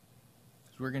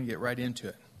we're going to get right into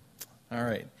it. All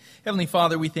right. Heavenly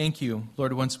Father, we thank you,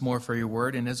 Lord, once more for your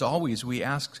word. And as always, we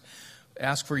ask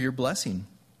for your blessing,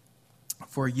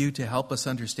 for you to help us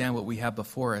understand what we have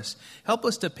before us. Help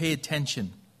us to pay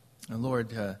attention. And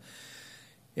Lord,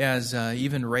 as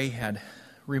even Ray had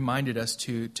reminded us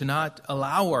to not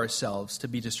allow ourselves to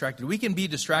be distracted. We can be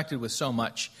distracted with so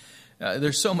much.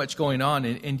 There's so much going on.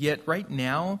 And yet right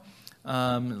now,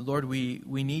 Lord,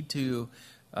 we need to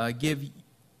give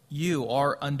you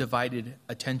our undivided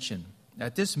attention.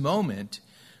 At this moment,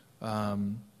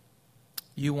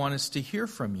 you want us to hear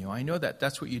from you. I know that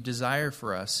that's what you desire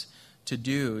for us to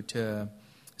do, to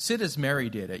sit as Mary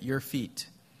did at your feet,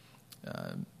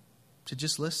 to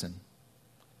just listen,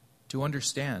 to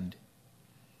understand,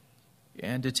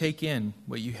 and to take in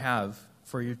what you have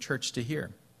for your church to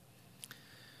hear.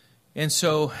 And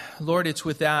so, Lord, it's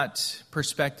with that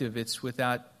perspective, it's with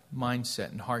that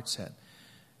mindset and heart set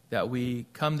that we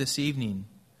come this evening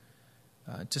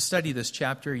to study this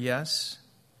chapter, yes,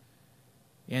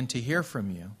 and to hear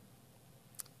from you.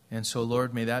 And so,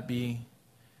 Lord, may that be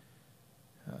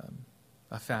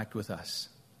a fact with us,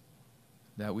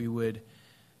 that we would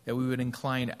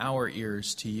incline our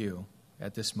ears to you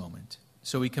at this moment.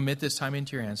 So we commit this time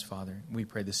into your hands, Father. We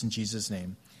pray this in Jesus'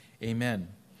 name. Amen.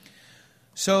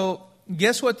 So,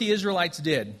 guess what the Israelites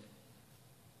did?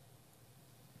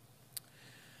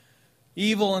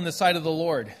 Evil in the sight of the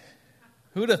Lord.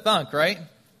 Who'd have thunk, right?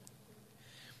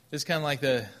 This is kind of like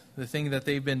the thing that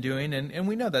they've been doing. And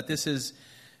we know that this is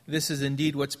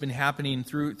indeed what's been happening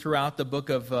throughout the book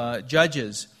of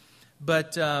Judges.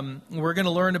 But we're going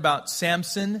to learn about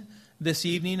Samson this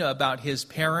evening, about his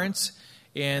parents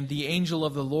and the angel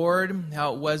of the Lord,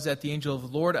 how it was that the angel of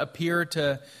the Lord appeared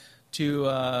to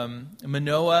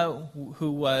Manoah,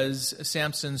 who was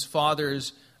Samson's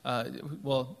father's, it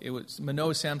was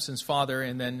Manoah, Samson's father,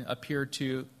 and then appeared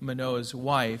to Manoah's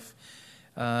wife.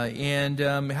 And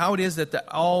how it is that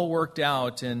all worked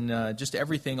out, and just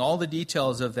everything, all the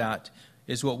details of that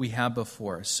is what we have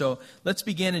before us. So let's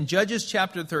begin in Judges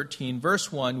chapter 13, verse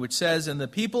 1, which says, "And the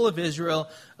people of Israel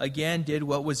again did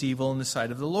what was evil in the sight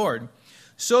of the Lord.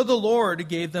 So the Lord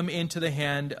gave them into the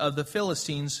hand of the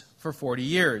Philistines for 40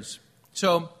 years.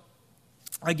 So,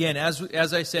 again,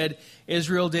 as I said,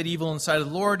 Israel did evil in the sight of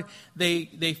the Lord.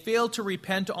 They failed to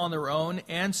repent on their own,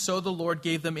 and so the Lord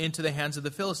gave them into the hands of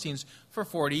the Philistines for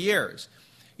 40 years.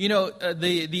 You know,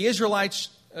 the Israelites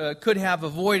could have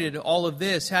avoided all of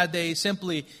this had they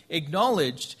simply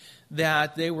acknowledged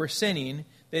that they were sinning,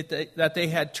 that they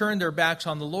had turned their backs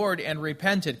on the Lord and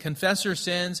repented. Confess their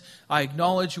sins. I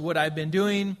acknowledge what I've been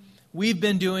doing, we've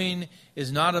been doing,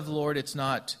 is not of the Lord. It's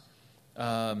not...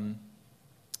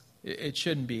 It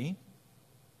shouldn't be.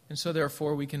 And so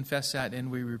therefore we confess that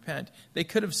and we repent. They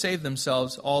could have saved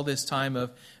themselves all this time of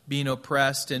being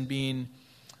oppressed and being,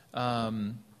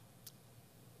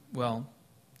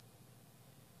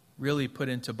 really put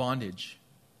into bondage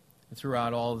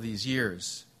throughout all of these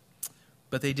years.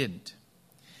 But they didn't.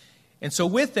 And so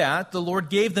with that, the Lord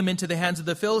gave them into the hands of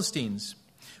the Philistines.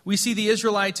 We see the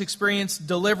Israelites experience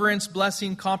deliverance,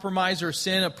 blessing, compromise or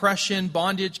sin, oppression,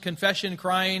 bondage, confession,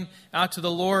 crying out to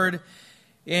the Lord,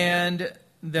 and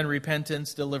then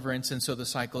repentance, deliverance, and so the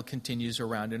cycle continues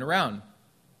around and around.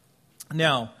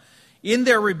 Now, in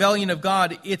their rebellion of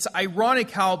God, it's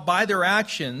ironic how by their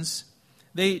actions,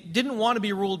 they didn't want to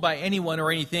be ruled by anyone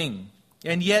or anything.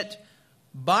 And yet,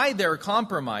 by their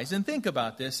compromise, and think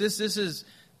about this, this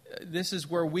is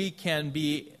where we can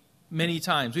be many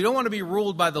times. We don't want to be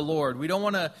ruled by the Lord. We don't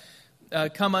want to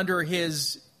come under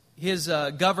His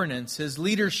governance, His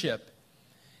leadership.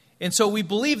 And so we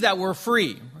believe that we're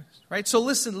free, right? So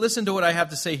listen to what I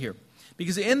have to say here.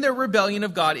 Because in their rebellion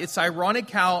of God, it's ironic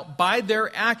how by their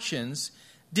actions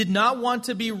did not want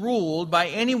to be ruled by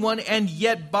anyone, and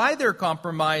yet by their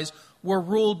compromise were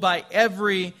ruled by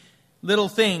every little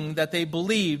thing that they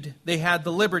believed they had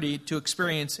the liberty to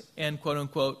experience and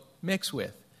quote-unquote mix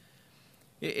with.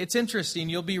 It's interesting.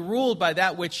 You'll be ruled by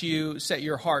that which you set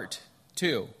your heart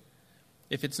to.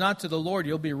 If it's not to the Lord,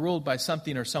 you'll be ruled by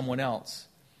something or someone else.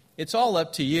 It's all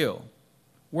up to you.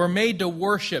 We're made to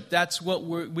worship. That's what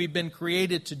we've been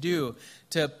created to do,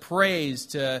 to praise,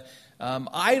 to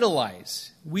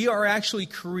idolize. We are actually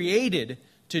created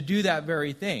to do that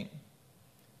very thing.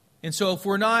 And so if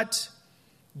we're not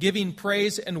giving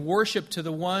praise and worship to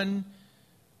the one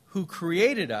who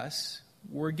created us,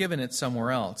 we're giving it somewhere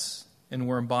else. And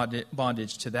we're in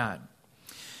bondage to that.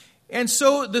 And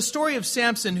so the story of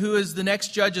Samson, who is the next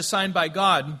judge assigned by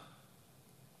God,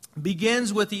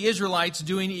 begins with the Israelites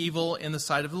doing evil in the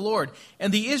sight of the Lord.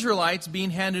 And the Israelites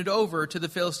being handed over to the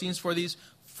Philistines for these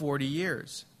 40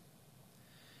 years.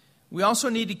 we also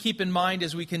need to keep in mind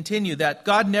as we continue that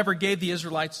God never gave the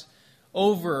Israelites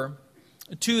over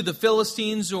to the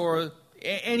Philistines or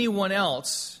anyone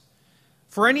else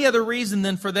for any other reason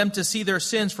than for them to see their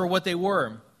sins for what they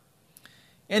were,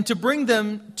 and to bring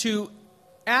them to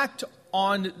act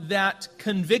on that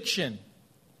conviction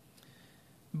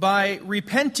by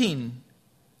repenting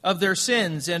of their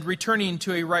sins and returning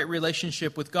to a right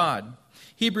relationship with God.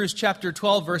 Hebrews chapter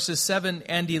 12, verses 7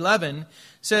 and 11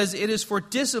 says, "It is for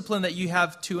discipline that you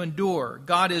have to endure.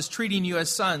 God is treating you as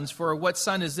sons, for what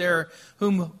son is there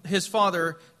whom his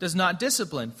father does not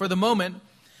discipline? For the moment,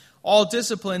 all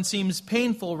discipline seems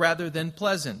painful rather than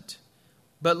pleasant.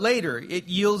 But later, it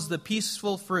yields the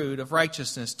peaceful fruit of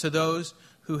righteousness to those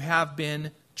who have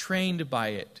been trained by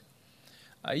it."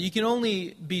 You can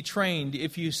only be trained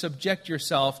if you subject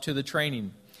yourself to the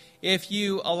training. If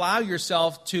you allow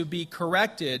yourself to be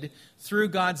corrected through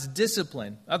God's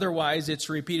discipline. Otherwise, it's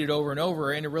repeated over and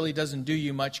over, and it really doesn't do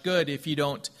you much good if you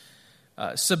don't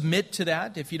submit to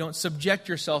that, if you don't subject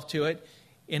yourself to it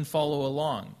and follow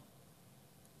along.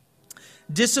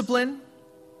 Discipline,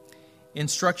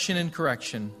 instruction, and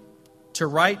correction, to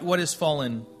right what has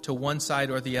fallen to one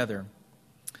side or the other.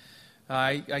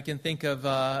 I can think of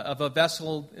a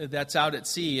vessel that's out at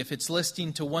sea. If it's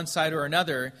listing to one side or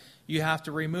another, you have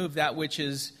to remove that which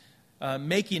is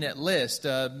making it list.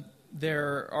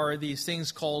 There are these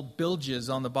things called bilges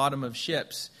on the bottom of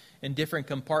ships in different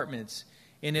compartments.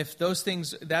 And if those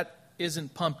things, that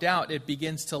isn't pumped out, it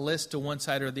begins to list to one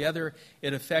side or the other.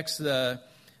 It affects the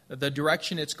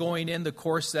direction it's going in, the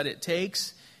course that it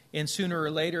takes. And sooner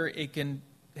or later, it can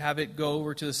have it go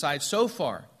over to the side so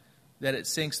far that it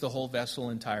sinks the whole vessel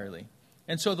entirely.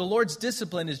 And so the Lord's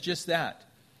discipline is just that.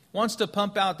 Wants to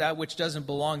pump out that which doesn't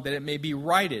belong, that it may be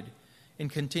righted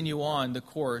and continue on the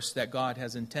course that God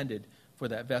has intended for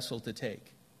that vessel to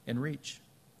take and reach.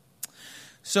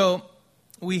 So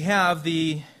we have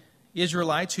the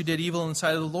Israelites who did evil in the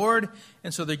sight of the Lord,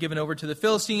 and so they're given over to the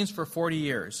Philistines for 40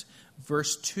 years.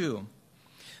 Verse 2.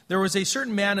 "There was a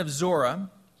certain man of Zorah,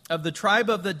 of the tribe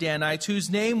of the Danites, whose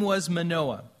name was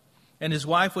Manoah. And his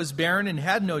wife was barren and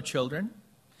had no children.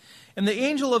 And the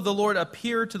angel of the Lord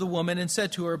appeared to the woman and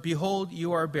said to her, Behold,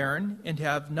 you are barren and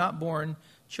have not borne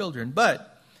children,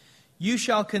 but you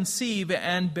shall conceive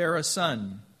and bear a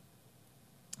son.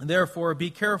 Therefore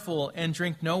be careful and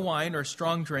drink no wine or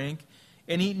strong drink,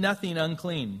 and eat nothing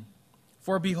unclean.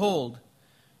 For behold,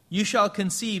 you shall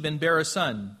conceive and bear a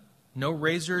son. No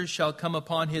razors shall come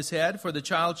upon his head, for the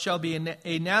child shall be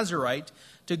a Nazirite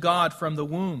to God from the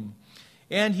womb.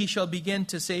 And he shall begin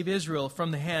to save Israel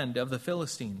from the hand of the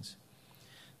Philistines.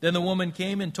 Then the woman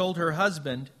came and told her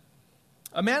husband,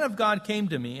 A man of God came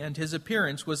to me, and his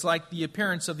appearance was like the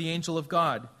appearance of the angel of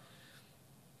God.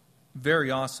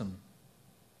 Very awesome.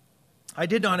 I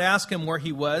did not ask him where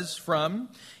he was from,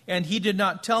 and he did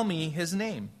not tell me his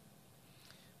name.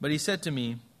 But he said to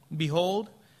me, Behold,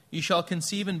 you shall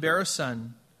conceive and bear a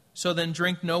son. So then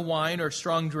drink no wine or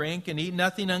strong drink, and eat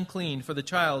nothing unclean, for the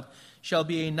child shall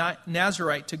be a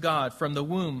Nazirite to God from the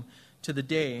womb to the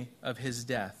day of his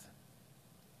death."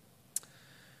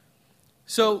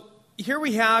 So here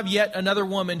we have yet another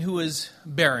woman who is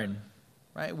barren.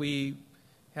 Right? We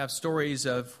have stories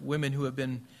of women who have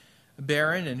been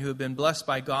barren and who have been blessed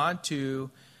by God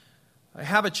to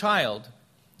have a child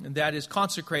that is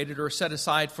consecrated or set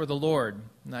aside for the Lord.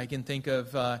 And I can think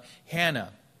of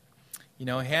Hannah. You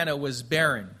know, Hannah was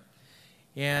barren.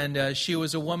 And she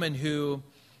was a woman who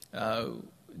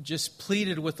just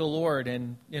pleaded with the Lord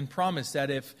and promised that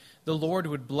if the Lord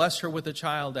would bless her with a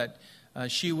child, that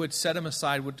she would set him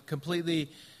aside, would completely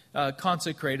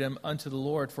consecrate him unto the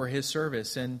Lord for his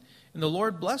service. And the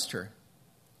Lord blessed her.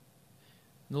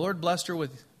 The Lord blessed her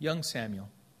with young Samuel.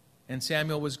 And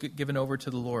Samuel was given over to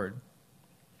the Lord.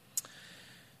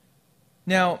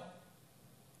 Now,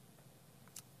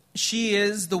 she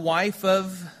is the wife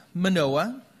of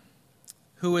Manoah,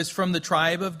 who is from the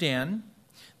tribe of Dan.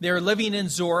 They are living in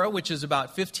Zorah, which is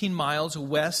about 15 miles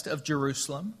west of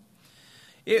Jerusalem.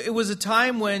 It was a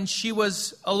time when she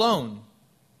was alone.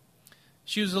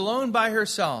 She was alone by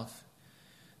herself.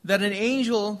 That the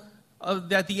angel of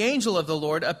the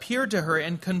Lord appeared to her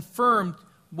and confirmed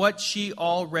what she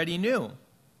already knew.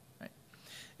 Right?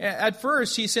 At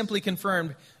first, he simply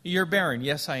confirmed, "You're barren."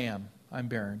 "Yes, I am. I'm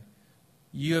barren."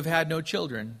 "You have had no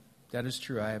children." "That is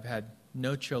true. I have had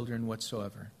no children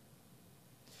whatsoever."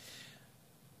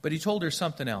 But he told her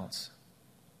something else.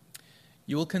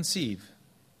 "You will conceive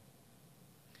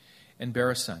and bear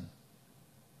a son."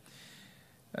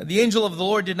 The angel of the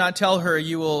Lord did not tell her,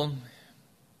 you will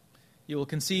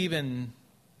conceive and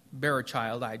bear a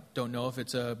child. I don't know if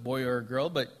it's a boy or a girl,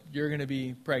 but you're going to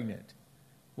be pregnant.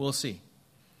 We'll see.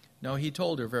 No, he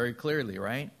told her very clearly,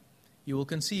 right? You will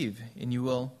conceive and you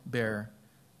will bear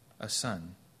a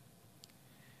son.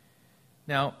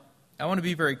 Now, I want to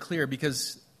be very clear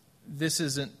because this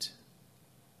isn't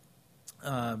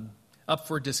up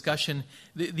for discussion.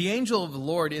 The angel of the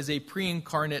Lord is a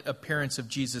pre-incarnate appearance of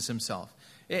Jesus himself.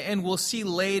 And we'll see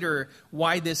later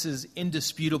why this is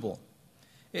indisputable.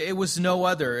 It was no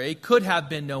other. It could have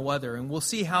been no other. And we'll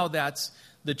see how that's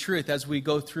the truth as we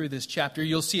go through this chapter.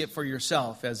 You'll see it for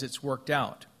yourself as it's worked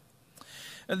out.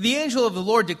 The angel of the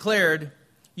Lord declared,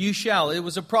 "You shall." It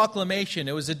was a proclamation.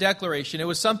 It was a declaration. It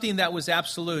was something that was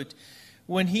absolute.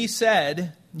 When he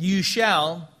said, "You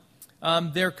shall,"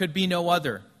 there could be no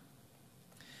other.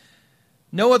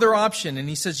 No other option. And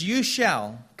he says, "You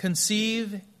shall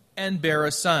conceive and bear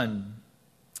a son."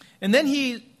 And then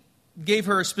he gave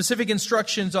her specific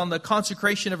instructions on the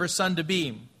consecration of her son to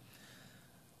be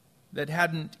that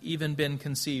hadn't even been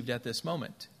conceived at this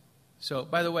moment. So,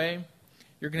 by the way,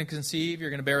 you're going to conceive, you're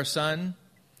going to bear a son,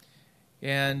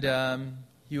 and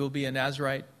you will be a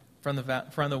Nazirite from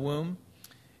the womb.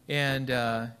 And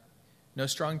no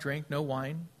strong drink, no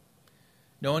wine,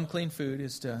 no unclean food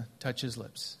is to touch his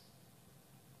lips.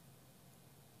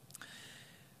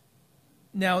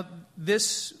 Now,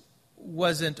 this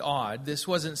wasn't odd. This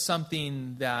wasn't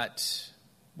something that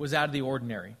was out of the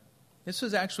ordinary. This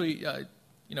was actually,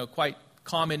 quite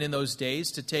common in those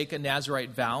days to take a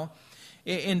Nazirite vow.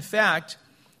 In fact,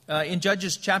 in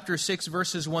Judges chapter 6,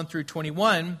 verses 1 through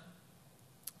 21,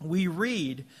 we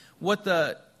read what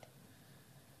the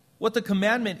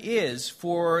commandment is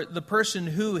for the person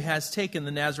who has taken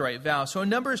the Nazirite vow. So in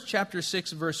Numbers chapter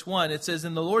 6, verse 1, it says,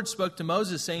 "And the Lord spoke to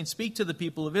Moses, saying, Speak to the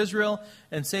people of Israel,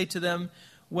 and say to them,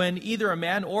 when either a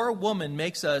man or a woman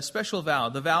makes a special vow,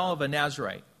 the vow of a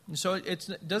Nazirite." And so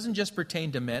it doesn't just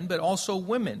pertain to men, but also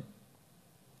women.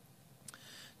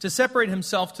 To separate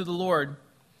himself to the Lord,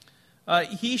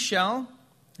 he shall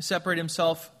separate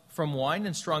himself from wine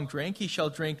and strong drink. He shall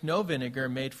drink no vinegar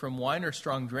made from wine or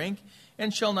strong drink,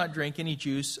 and shall not drink any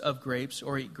juice of grapes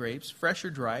or eat grapes, fresh or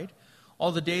dried.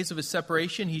 All the days of his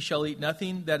separation he shall eat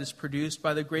nothing that is produced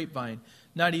by the grapevine,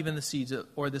 not even the seeds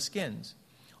or the skins.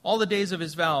 All the days of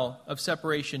his vow of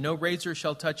separation no razor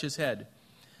shall touch his head,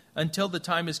 until the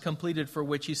time is completed for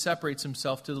which he separates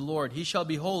himself to the Lord. He shall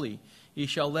be holy. He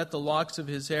shall let the locks of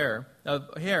his hair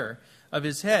of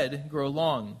his head grow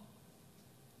long.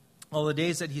 All the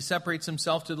days that he separates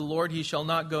himself to the Lord, he shall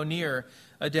not go near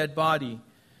a dead body,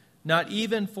 not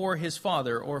even for his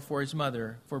father or for his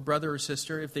mother, for brother or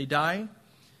sister. If they die,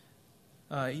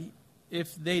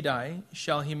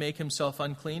 shall he make himself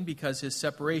unclean, because his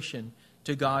separation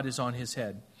to God is on his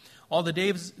head. All the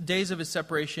days of his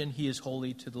separation, he is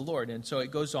holy to the Lord. And so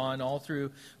it goes on all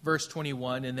through verse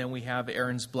 21, and then we have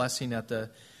Aaron's blessing at the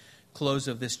close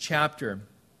of this chapter.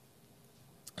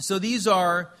 So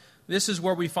this is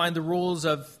where we find the rules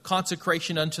of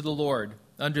consecration unto the Lord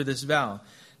under this vow.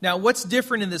 Now, what's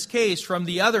different in this case from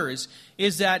the others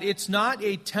is that it's not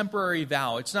a temporary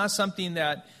vow. It's not something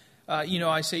that,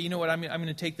 I say, you know what, I'm going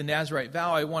to take the Nazirite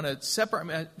vow. I want to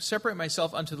separate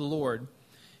myself unto the Lord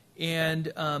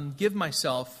and give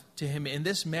myself to him in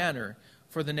this manner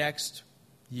for the next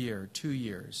year, 2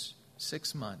 years,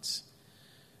 6 months.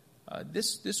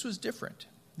 This was different.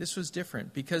 This was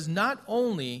different because not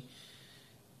only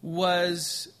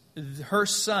was her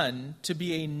son to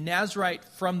be a Nazirite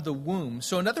from the womb.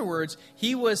 So in other words,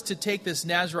 he was to take this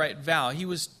Nazirite vow.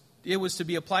 It was to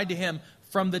be applied to him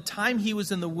from the time he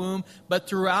was in the womb, but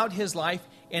throughout his life,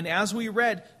 and as we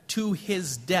read, to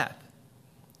his death.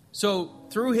 So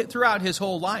throughout his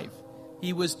whole life,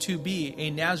 he was to be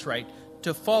a Nazirite,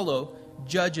 to follow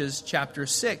Judges chapter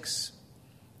 6.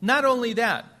 Not only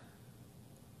that,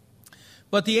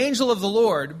 but the angel of the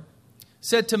Lord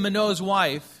said to Manoah's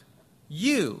wife,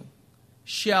 "You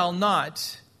shall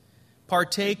not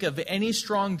partake of any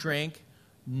strong drink,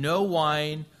 no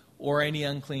wine, or any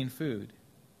unclean food."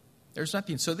 There's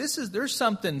nothing. So there's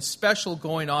something special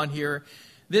going on here.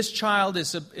 This child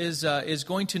is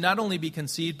going to not only be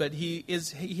conceived, but he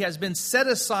has been set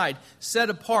aside, set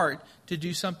apart to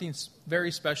do something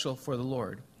very special for the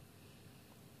Lord.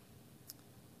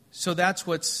 So that's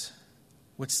what's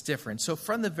different. So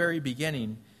from the very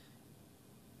beginning,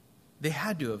 they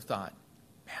had to have thought,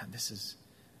 man, this is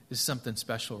something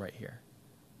special right here.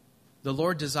 The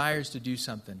Lord desires to do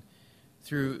something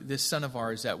through this son of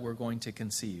ours that we're going to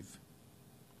conceive.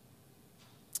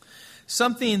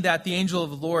 Something that the angel of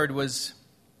the Lord was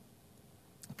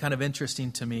kind of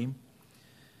interesting to me,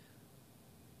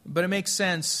 but it makes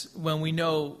sense when we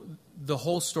know the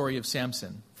whole story of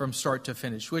Samson from start to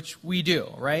finish, which we do,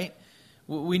 right?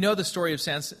 We know the story of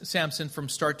Samson from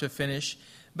start to finish.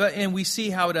 And we see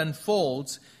how it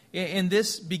unfolds. And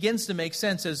this begins to make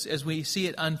sense as we see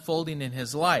it unfolding in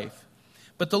his life.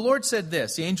 But the Lord said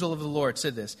this, the angel of the Lord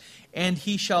said this, and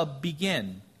he shall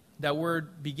begin. That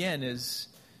word begin is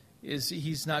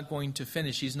he's not going to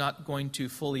finish. He's not going to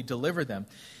fully deliver them.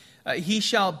 He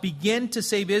shall begin to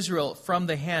save Israel from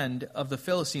the hand of the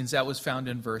Philistines. That was found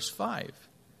in verse 5.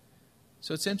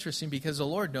 So it's interesting because the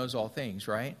Lord knows all things,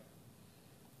 right?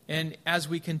 And as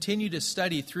we continue to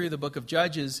study through the book of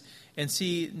Judges and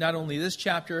see not only this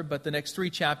chapter, but the next 3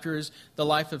 chapters, the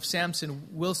life of Samson,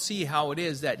 we'll see how it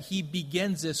is that he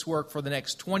begins this work for the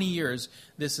next 20 years.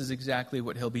 This is exactly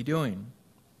what he'll be doing.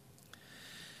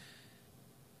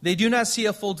 They do not see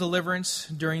a full deliverance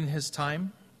during his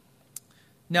time.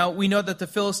 Now, we know that the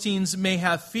Philistines may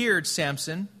have feared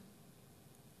Samson,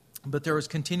 but there was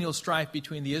continual strife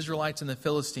between the Israelites and the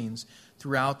Philistines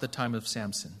throughout the time of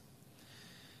Samson.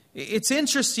 It's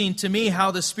interesting to me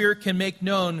how the Spirit can make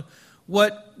known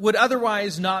what would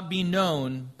otherwise not be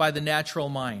known by the natural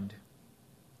mind.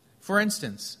 For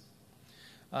instance,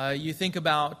 you think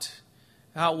about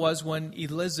how it was when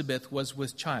Elizabeth was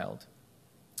with child.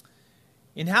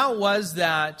 And how it was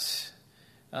that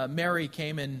Mary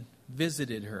came and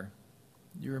visited her.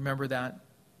 You remember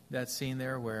that scene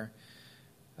there where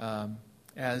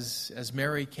as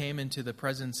Mary came into the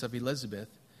presence of Elizabeth,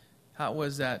 how it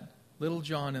was that little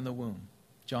John in the womb,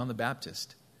 John the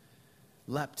Baptist,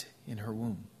 leapt in her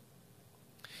womb.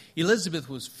 Elizabeth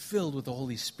was filled with the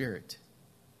Holy Spirit.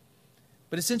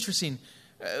 But it's interesting.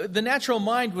 The natural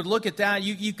mind would look at that.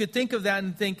 You could think of that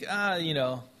and think,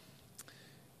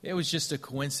 it was just a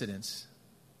coincidence.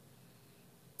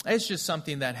 It's just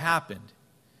something that happened.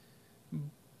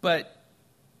 But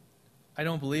I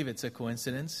don't believe it's a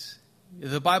coincidence.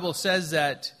 The Bible says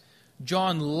that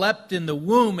John leapt in the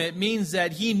womb. It means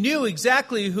that he knew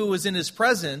exactly who was in his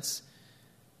presence.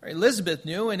 Elizabeth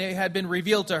knew, and it had been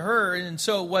revealed to her, and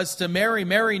so it was to Mary.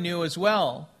 Mary knew as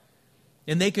well.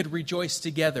 And they could rejoice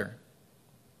together.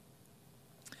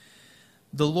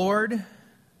 The Lord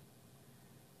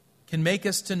can make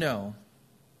us to know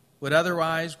what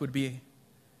otherwise would be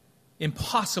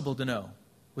impossible to know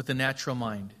with the natural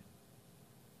mind.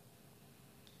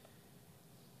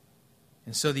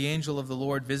 And so the angel of the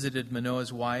Lord visited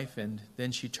Manoah's wife, and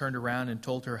then she turned around and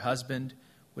told her husband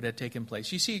what had taken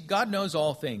place. You see, God knows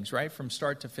all things, right, from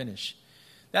start to finish.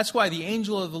 That's why the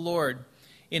angel of the Lord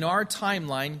in our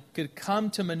timeline could come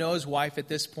to Manoah's wife at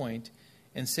this point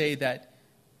and say that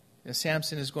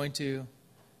Samson is going to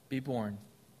be born,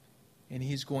 and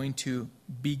he's going to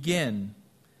begin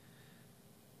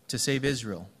to save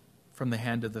Israel from the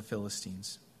hand of the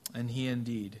Philistines. And he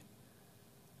indeed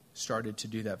started to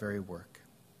do that very work.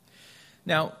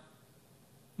 Now,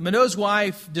 Manoah's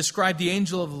wife described the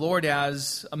angel of the Lord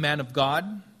as a man of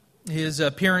God. His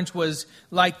appearance was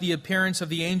like the appearance of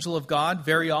the angel of God.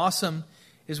 Very awesome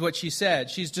is what she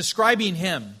said. She's describing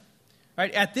him.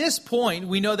 Right? At this point,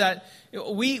 we know that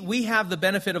we have the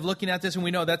benefit of looking at this, and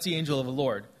we know that's the angel of the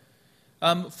Lord.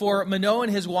 For Manoah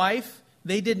and his wife,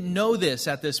 they didn't know this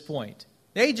at this point.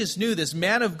 They just knew this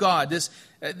man of God,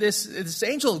 this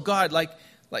angel of God,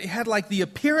 had like the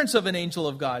appearance of an angel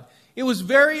of God. It was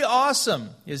very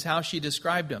awesome, is how she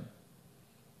described him.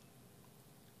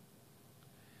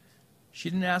 She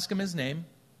didn't ask him his name.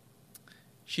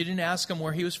 She didn't ask him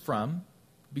where he was from,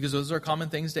 because those are common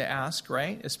things to ask,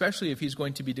 right? Especially if he's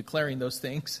going to be declaring those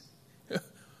things.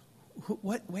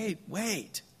 What?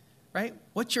 Wait. Right?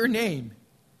 What's your name?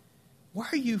 Where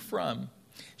are you from?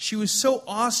 She was so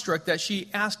awestruck that she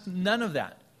asked none of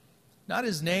that. Not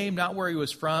his name, not where he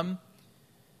was from.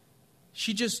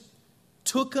 She just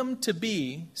took him to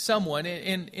be someone,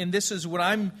 and this is what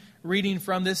I'm reading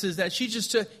from this, is that she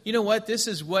just took, you know what, this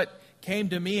is what came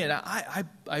to me, and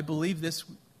I believe this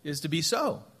is to be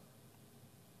so.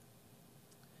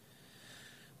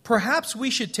 Perhaps we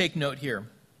should take note here.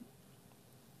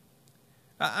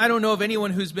 I don't know of anyone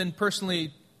who's been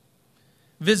personally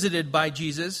visited by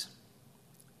Jesus,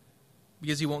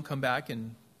 because he won't come back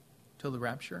until the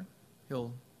rapture. He's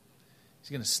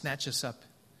going to snatch us up.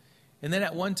 And then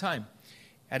at one time,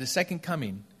 at his second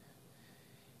coming,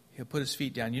 he'll put his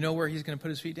feet down. You know where he's going to put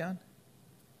his feet down?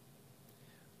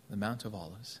 The Mount of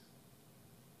Olives.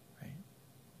 Right?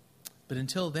 But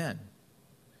until then,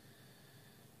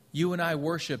 you and I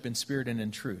worship in spirit and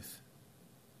in truth.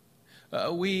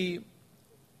 We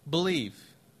believe.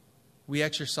 We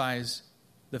exercise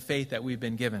the faith that we've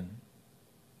been given.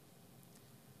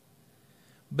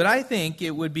 But I think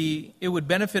it would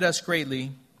benefit us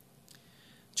greatly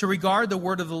to regard the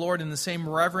word of the Lord in the same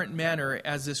reverent manner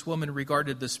as this woman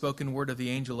regarded the spoken word of the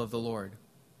angel of the Lord.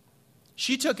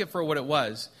 She took it for what it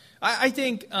was. I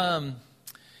think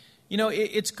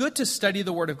it's good to study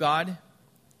the Word of God.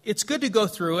 It's good to go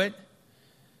through it.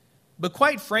 But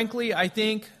quite frankly, I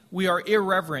think we are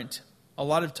irreverent a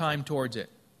lot of time towards it.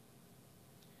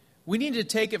 We need to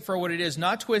take it for what it is,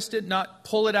 not twist it, not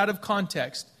pull it out of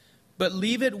context, but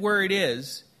leave it where it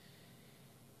is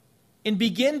and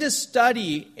begin to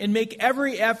study and make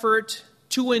every effort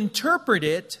to interpret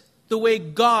it the way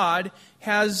God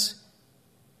has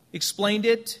explained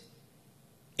it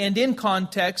and in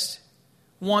context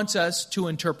wants us to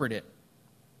interpret it.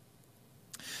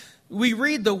 We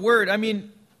read the Word.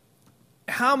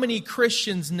 How many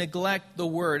Christians neglect the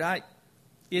Word?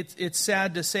 It's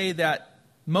sad to say that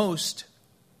most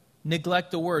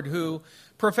neglect the Word, who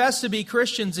profess to be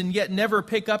Christians and yet never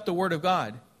pick up the Word of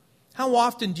God. How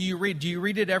often do you read? Do you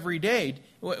read it every day?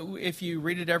 If you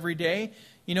read it every day,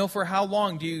 for how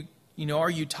long do you, are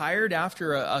you tired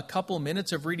after a couple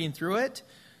minutes of reading through it?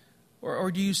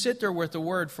 Or do you sit there with the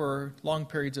Word for long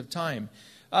periods of time?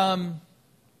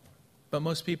 But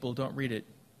most people don't read it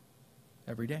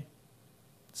every day,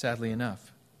 sadly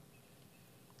enough.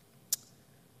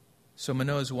 So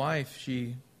Manoah's wife,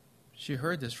 she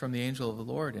heard this from the angel of the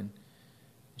Lord, and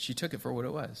she took it for what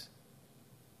it was.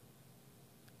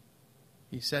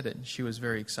 He said it, and she was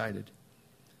very excited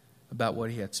about what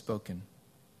he had spoken.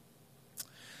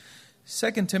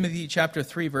 2 Timothy chapter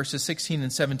 3, verses 16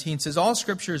 and 17 says, "All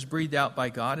Scripture is breathed out by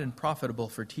God and profitable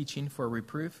for teaching, for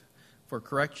reproof, for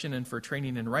correction, and for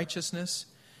training in righteousness,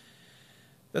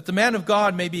 that the man of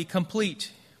God may be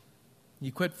complete,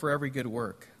 equipped for every good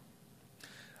work."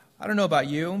 I don't know about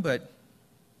you, but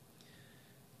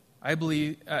I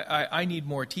believe I need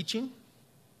more teaching.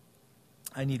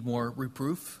 I need more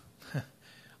reproof.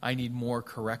 I need more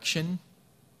correction.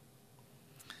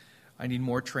 I need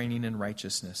more training in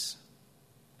righteousness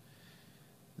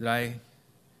that I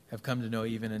have come to know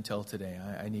even until today.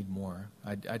 I need more.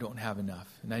 I don't have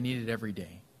enough, and I need it every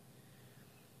day.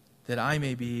 That I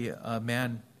may be a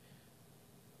man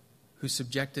who's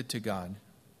subjected to God.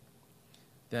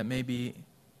 That I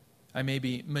may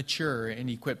be mature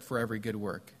and equipped for every good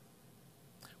work.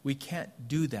 We can't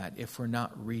do that if we're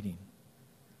not reading.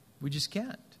 We just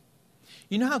can't.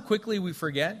 You know how quickly we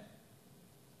forget?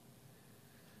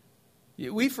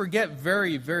 We forget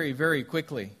very, very, very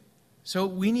quickly. So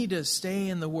we need to stay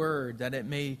in the Word, that it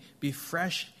may be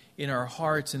fresh in our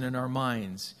hearts and in our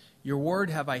minds. Your word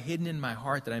have I hidden in my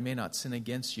heart that I may not sin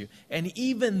against you. And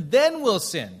even then we'll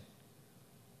sin.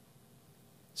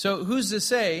 So who's to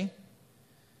say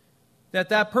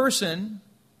that person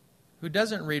who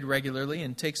doesn't read regularly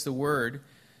and takes the Word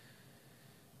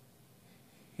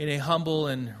in a humble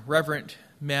and reverent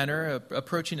manner,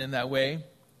 approaching it in that way,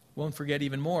 won't forget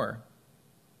even more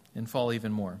and fall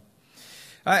even more.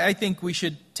 I think we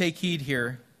should take heed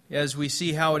here as we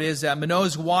see how it is that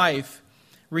Manoah's wife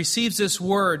receives this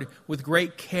word with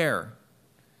great care,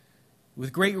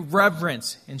 with great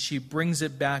reverence, and she brings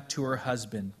it back to her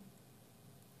husband.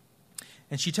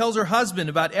 And she tells her husband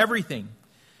about everything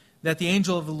that the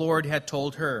angel of the Lord had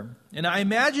told her. And I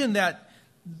imagine that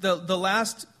the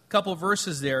last couple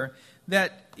verses there,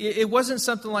 that it wasn't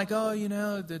something like,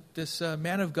 that this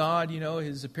man of God,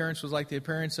 his appearance was like the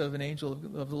appearance of an angel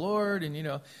of the Lord.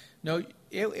 And, no,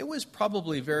 it was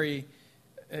probably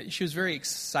she was very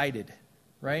excited,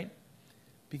 right?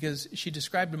 Because she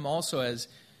described him also as,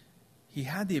 he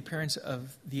had the appearance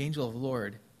of the angel of the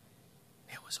Lord.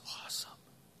 It was awesome.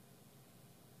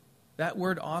 That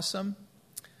word awesome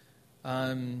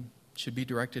should be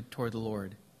directed toward the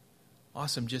Lord.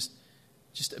 Awesome, just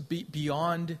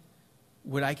beyond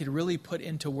what I could really put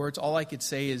into words. All I could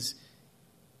say is,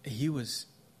 he was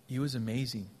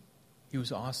amazing. He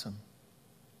was awesome.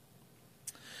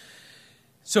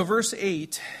 So verse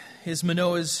 8 is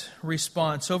Manoah's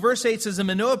response. So verse 8 says, "And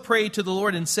Manoah prayed to the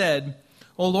Lord and said,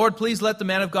 O Lord, please let the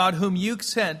man of God whom you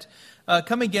sent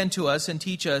come again to us and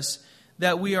teach us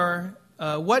that we are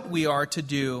what we are to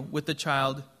do with the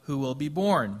child who will be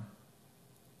born."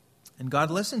 And God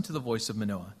listened to the voice of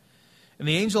Manoah. And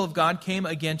the angel of God came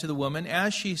again to the woman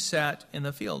as she sat in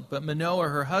the field. But Manoah,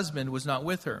 her husband, was not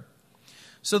with her.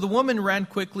 So the woman ran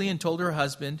quickly and told her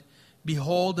husband,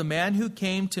 "Behold, the man who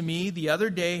came to me the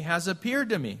other day has appeared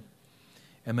to me."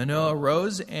 And Manoah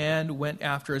arose and went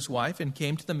after his wife and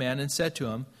came to the man and said to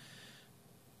him,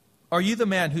 "Are you the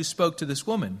man who spoke to this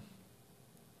woman?"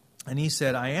 And he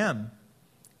said, "I am."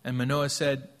 And Manoah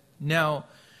said, "Now,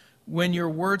 when your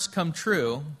words come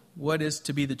true, what is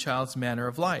to be the child's manner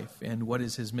of life, and what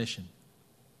is his mission?"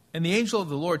 And the angel of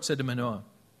the Lord said to Manoah,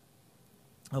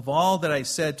 "Of all that I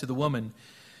said to the woman,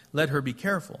 let her be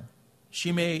careful.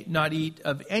 She may not eat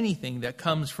of anything that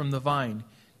comes from the vine,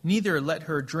 neither let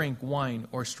her drink wine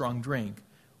or strong drink,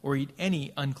 or eat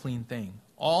any unclean thing.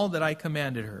 All that I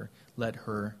commanded her, let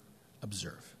her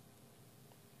observe.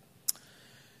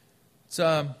 It's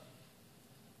an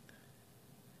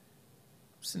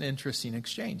interesting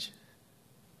exchange.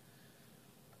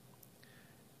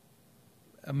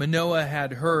 Manoah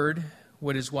had heard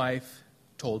what his wife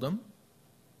told him,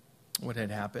 what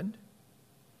had happened.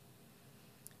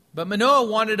 But Manoah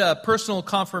wanted a personal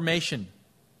confirmation.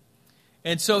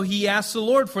 And so he asked the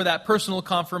Lord for that personal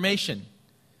confirmation.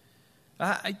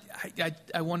 I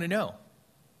want to know.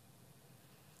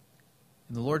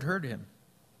 And the Lord heard him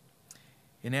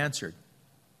and answered.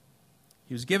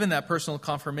 He was given that personal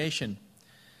confirmation,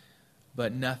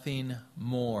 but nothing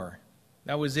more.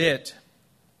 That was it.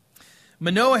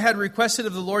 Manoah had requested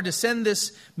of the Lord to send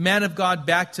this man of God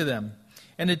back to them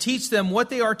and to teach them what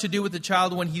they are to do with the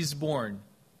child when he's born.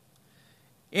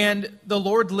 And the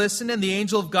Lord listened, and the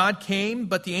angel of God came,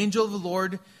 but the angel of the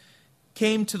Lord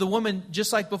came to the woman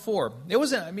just like before. It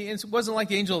wasn't like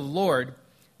the angel of the Lord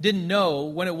didn't know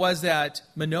when it was that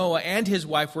Manoah and his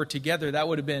wife were together. That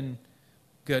would have been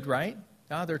good, right?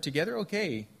 Ah, they're together?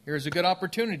 Okay, here's a good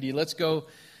opportunity. Let's go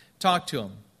talk to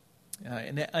him.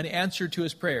 An answer to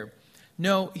his prayer.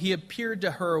 No, he appeared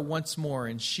to her once more,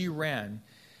 and she ran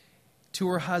to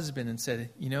her husband and said,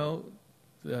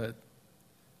 the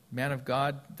man of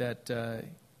God that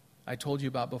I told you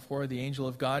about before, the angel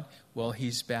of God, well,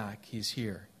 he's back. He's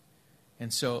here.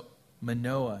 And so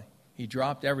Manoah, he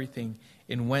dropped everything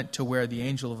and went to where the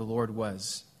angel of the Lord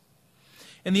was.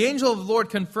 And the angel of the Lord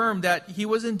confirmed that he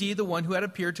was indeed the one who had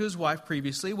appeared to his wife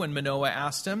previously when Manoah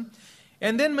asked him.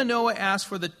 And then Manoah asked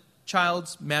for the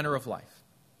child's manner of life.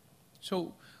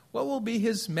 So what will be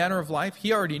his manner of life?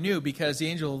 He already knew because the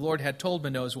angel of the Lord had told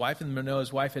Manoah's wife, and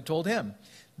Manoah's wife had told him.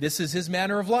 This is his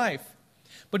manner of life.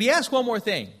 But he asked one more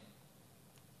thing.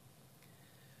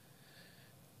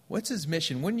 What's his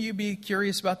mission? Wouldn't you be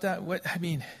curious about that?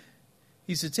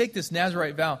 He's to take this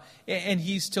Nazirite vow, and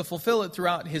he's to fulfill it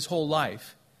throughout his whole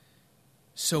life.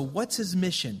 So what's his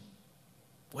mission?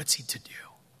 What's he to do?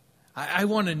 I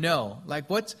want to know.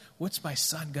 What's my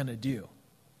son going to do?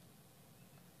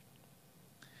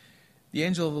 The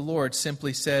angel of the Lord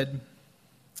simply said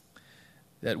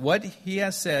that what he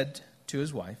has said to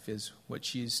his wife is what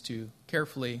she's to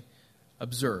carefully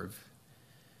observe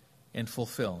and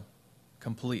fulfill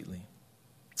completely.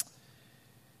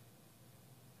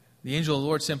 The angel of the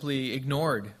Lord simply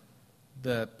ignored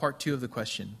the part 2 of the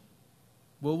question.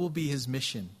 What will be his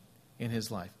mission in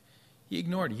his life? He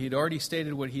ignored it. He had already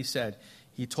stated what he said.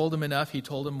 He told him enough. He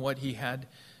told him what he had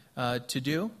to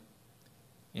do.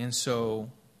 And so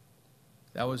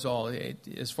that was all.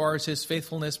 As far as his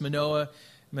faithfulness, Manoah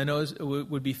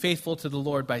would be faithful to the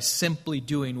Lord by simply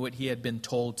doing what he had been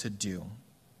told to do.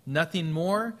 Nothing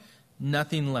more,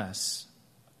 nothing less.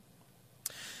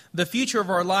 The future of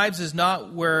our lives is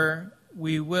not where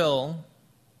we will,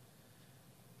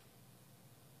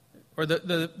 or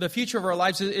the future of our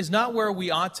lives is not where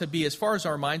we ought to be as far as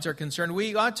our minds are concerned.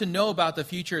 We ought to know about the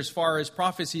future as far as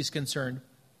prophecy is concerned,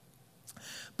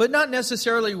 but not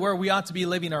necessarily where we ought to be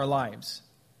living our lives.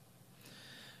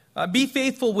 Be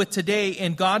faithful with today,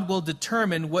 and God will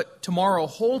determine what tomorrow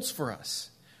holds for us.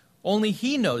 Only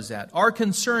He knows that. Our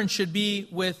concern should be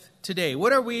with today.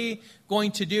 What are we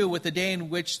going to do with the day in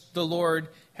which the Lord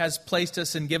has placed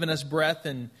us and given us breath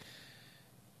and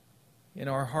in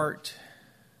our heart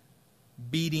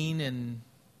beating and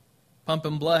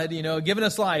pumping blood, giving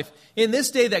us life? In this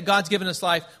day that God's given us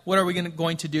life, what are we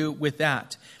going to do with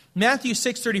that? Matthew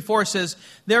 6:34 says,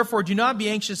 "Therefore do not be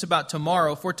anxious about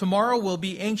tomorrow, for tomorrow will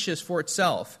be anxious for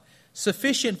itself.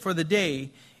 Sufficient for the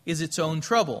day is its own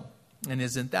trouble." And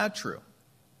isn't that true?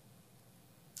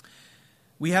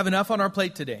 We have enough on our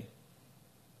plate today,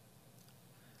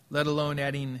 let alone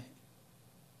adding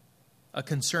a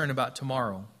concern about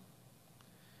tomorrow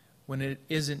when it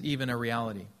isn't even a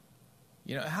reality.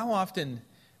 How often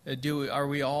are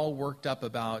we all worked up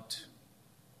about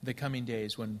the coming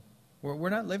days when we're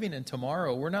not living in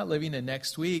tomorrow, we're not living in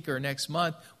next week or next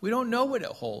month. We don't know what it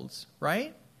holds,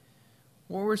 right?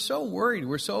 We're so worried,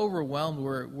 we're so overwhelmed,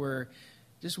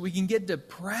 we can get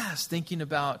depressed thinking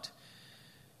about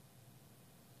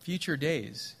future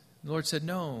days. The Lord said,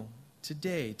 no,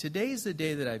 today is the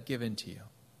day that I've given to you.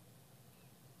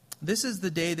 This is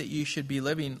the day that you should be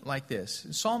living like this.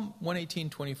 Psalm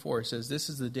 118:24 says, "This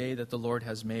is the day that the Lord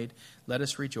has made. Let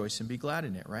us rejoice and be glad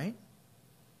in it," right?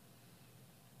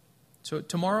 So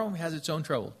tomorrow has its own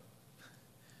trouble.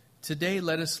 Today,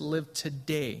 let us live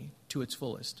today to its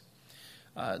fullest.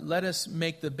 Let us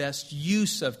make the best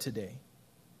use of today.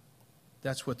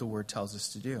 That's what the Word tells us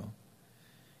to do.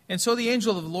 And so the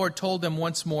angel of the Lord told them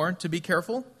once more to be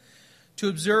careful, to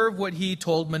observe what he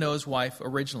told Manoah's wife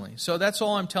originally. So that's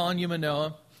all I'm telling you,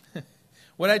 Manoah.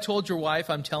 What I told your wife,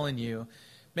 I'm telling you.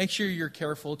 Make sure you're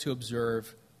careful to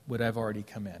observe what I've already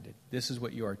commanded. This is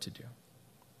what you are to do.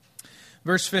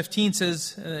 Verse 15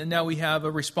 says, now we have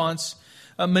a response.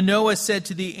 Manoah said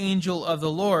to the angel of the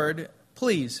Lord,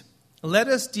 please, let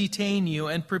us detain you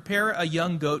and prepare a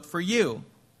young goat for you.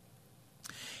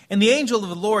 And the angel of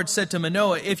the Lord said to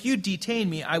Manoah, if you detain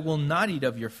me, I will not eat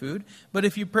of your food. But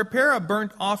if you prepare a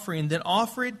burnt offering, then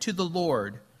offer it to the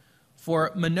Lord.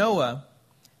 For Manoah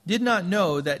did not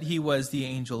know that he was the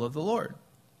angel of the Lord.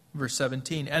 Verse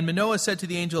 17, and Manoah said to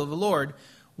the angel of the Lord,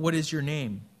 what is your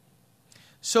name?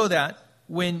 So that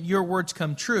when your words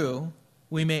come true,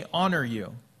 we may honor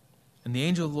you. And the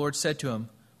angel of the Lord said to him,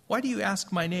 why do you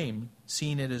ask my name,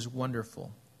 seeing it is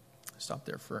wonderful? Stop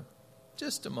there for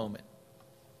just a moment.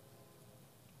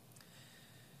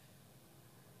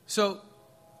 So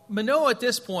Manoah at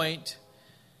this point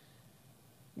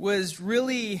was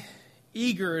really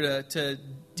eager to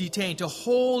detain, to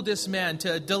hold this man,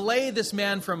 to delay this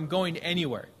man from going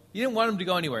anywhere. He didn't want him to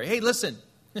go anywhere. Hey, listen,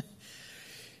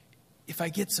 if I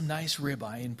get some nice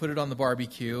ribeye and put it on the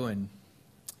barbecue and,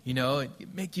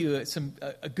 make you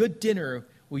a good dinner,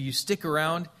 will you stick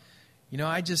around?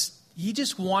 He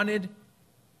just wanted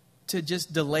to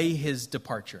just delay his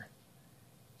departure.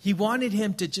 He wanted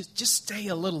him to just stay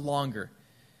a little longer.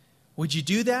 Would you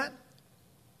do that?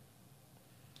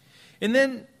 And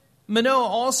then Manoah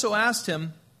also asked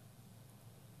him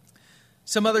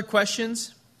some other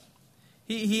questions.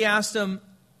 He asked him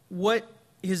what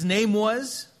his name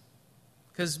was,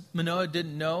 because Manoah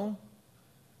didn't know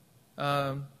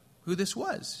who this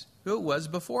was, who it was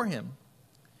before him.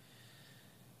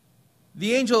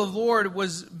 The angel of the Lord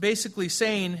was basically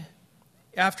saying,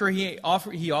 after he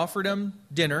offered him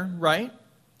dinner, right?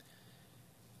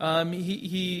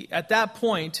 He at that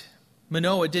point,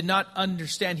 Manoah did not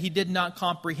understand. He did not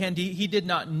comprehend. He did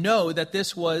not know that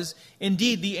this was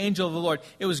indeed the angel of the Lord.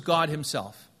 It was God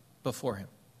himself before him.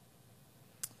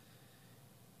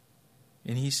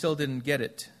 And he still didn't get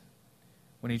it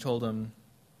when he told him,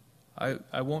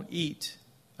 I won't eat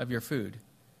of your food,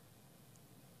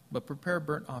 but prepare a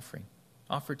burnt offering.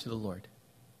 Offer it to the Lord.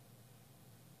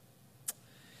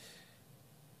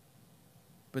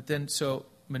 But then, so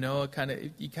Manoah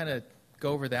you kind of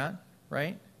go over that,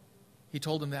 right? He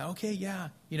told him that, okay, yeah,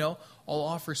 I'll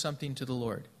offer something to the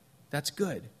Lord. That's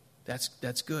good.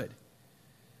 That's good.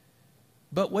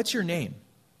 But what's your name?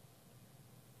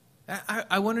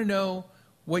 I want to know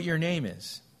what your name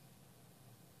is,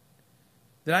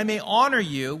 that I may honor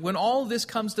you when all this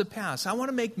comes to pass. I want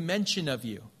to make mention of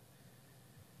you.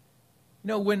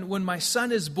 When my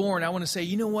son is born, I want to say,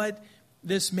 you know what?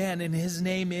 This man, and his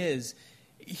name is,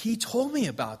 he told me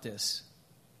about this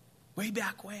way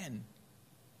back when.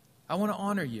 I want to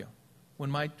honor you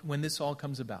when this all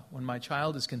comes about. When my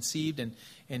child is conceived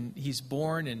and he's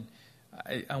born, and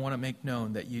I want to make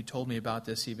known that you told me about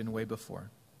this even way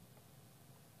before.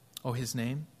 Oh, his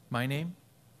name? My name?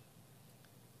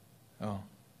 Oh.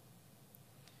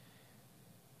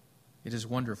 It is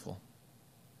wonderful.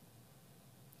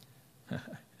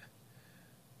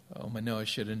 Oh, Manoah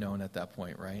should have known at that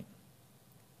point, right?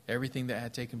 Everything that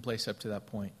had taken place up to that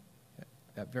point,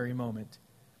 that very moment.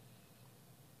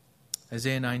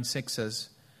 Isaiah 9:6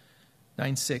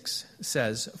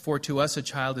 says, for to us a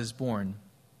child is born,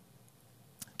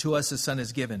 to us a son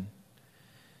is given,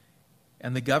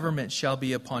 and the government shall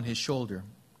be upon his shoulder,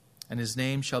 and his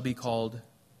name shall be called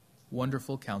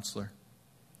Wonderful Counselor,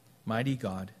 Mighty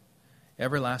God,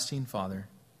 Everlasting Father,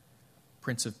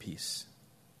 Prince of Peace.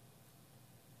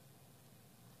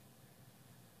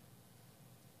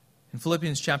 In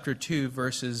Philippians chapter 2,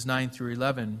 verses 9 through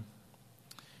 11,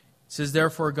 it says,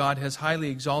 therefore God has highly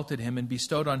exalted him and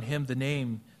bestowed on him the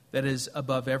name that is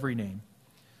above every name,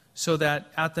 so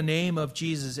that at the name of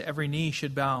Jesus every knee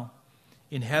should bow,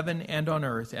 in heaven and on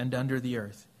earth and under the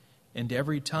earth, and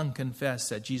every tongue confess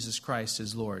that Jesus Christ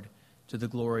is Lord, to the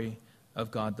glory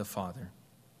of God the Father.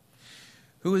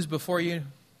 Who is before you,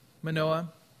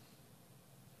 Manoah?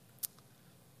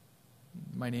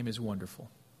 My name is Wonderful.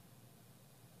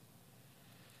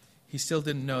 He still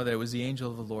didn't know that it was the angel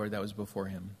of the Lord that was before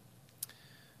him.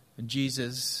 And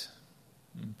Jesus,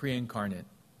 pre-incarnate,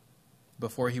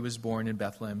 before he was born in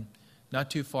Bethlehem, not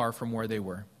too far from where they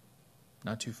were.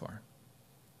 Not too far.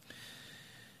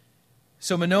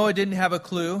 So Manoah didn't have a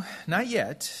clue. Not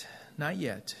yet. Not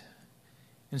yet.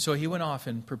 And so he went off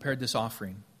and prepared this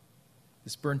offering.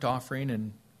 This burnt offering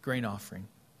and grain offering.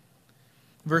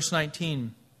 Verse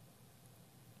 19.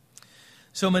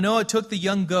 So Manoah took the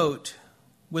young goat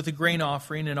with the grain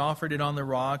offering and offered it on the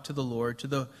rock to the Lord, to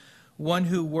the one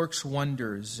who works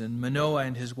wonders. And Manoah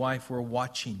and his wife were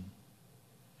watching.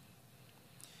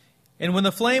 And when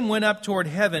the flame went up toward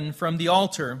heaven from the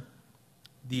altar,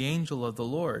 the angel of the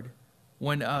Lord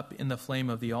went up in the flame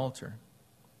of the altar.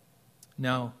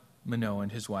 Now Manoah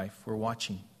and his wife were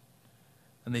watching,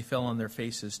 and they fell on their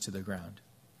faces to the ground.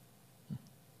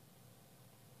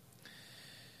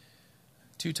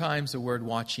 2 times the word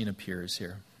watching appears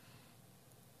here.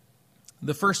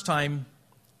 The first time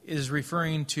is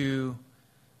referring to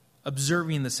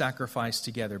observing the sacrifice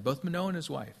together. Both Manoah and his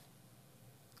wife,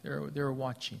 they were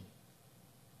watching.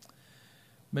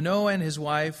 Manoah and his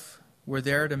wife were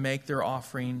there to make their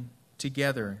offering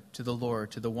together to the Lord,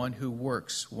 to the one who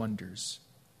works wonders.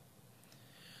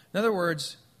 In other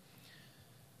words,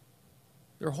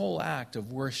 their whole act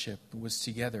of worship was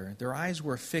together. Their eyes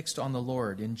were fixed on the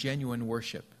Lord in genuine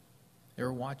worship. They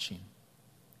were watching.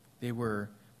 They were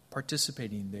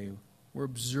participating. They were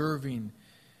observing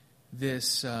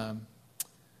this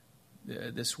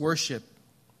worship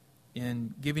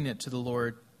and giving it to the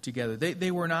Lord together.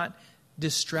 They were not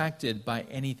distracted by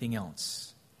anything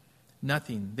else.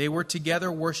 Nothing. They were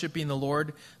together worshiping the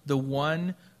Lord, the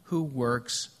one who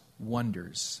works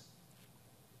wonders.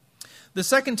 The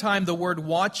second time the word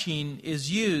watching is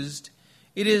used,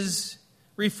 it is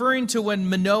referring to when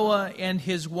Manoah and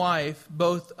his wife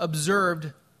both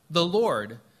observed the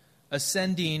Lord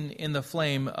ascending in the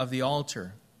flame of the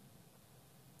altar.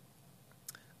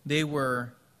 They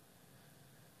were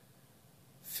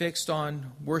fixed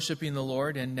on worshiping the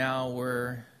Lord, and now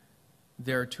were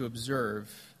there to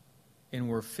observe, and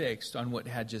were fixed on what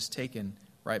had just taken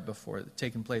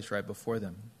place right before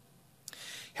them.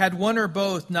 Had one or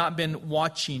both not been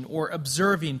watching or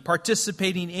observing,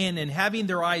 participating in, and having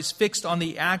their eyes fixed on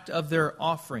the act of their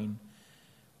offering,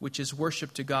 which is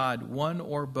worship to God, one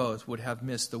or both would have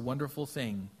missed the wonderful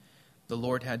thing the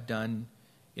Lord had done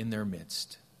in their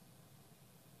midst.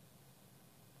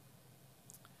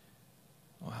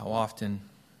 Oh, how often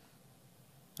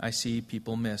I see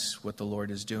people miss what the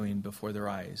Lord is doing before their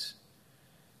eyes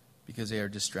because they are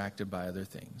distracted by other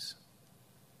things.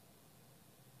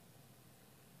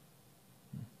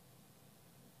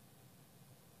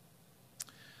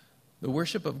 The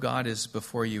worship of God is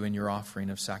before you in your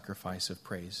offering of sacrifice of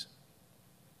praise.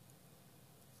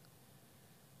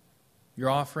 Your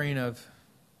offering of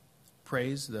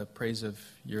praise, the praise of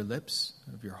your lips,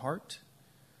 of your heart.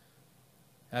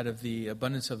 Out of the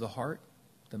abundance of the heart,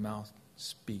 the mouth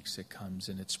speaks, it comes,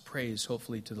 and it's praise,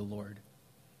 hopefully, to the Lord.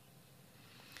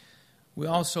 We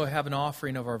also have an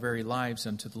offering of our very lives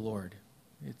unto the Lord.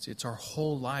 It's our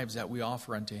whole lives that we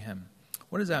offer unto Him.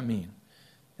 What does that mean?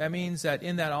 That means that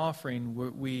in that offering,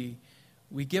 we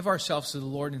give ourselves to the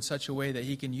Lord in such a way that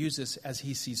He can use us as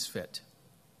He sees fit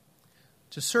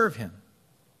to serve Him.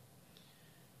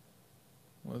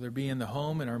 Whether it be in the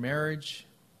home, in our marriage,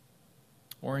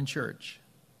 or in church,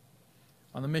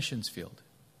 on the missions field,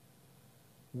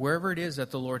 wherever it is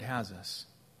that the Lord has us,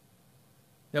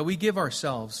 that we give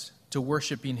ourselves to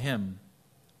worshiping Him.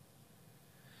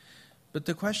 But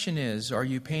the question is, are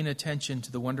you paying attention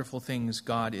to the wonderful things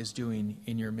God is doing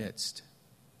in your midst?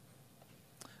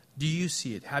 Do you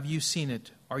see it? Have you seen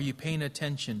it? Are you paying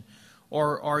attention?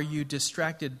 Or are you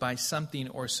distracted by something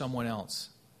or someone else?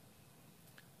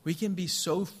 We can be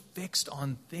so fixed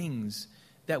on things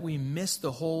that we miss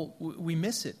we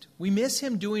miss it. We miss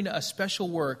Him doing a special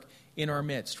work in our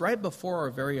midst, right before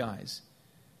our very eyes.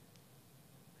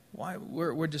 Why?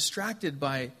 We're distracted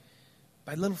by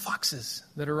little foxes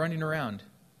that are running around,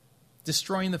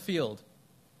 destroying the field.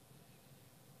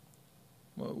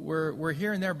 We're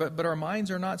here and there, but our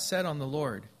minds are not set on the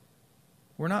Lord.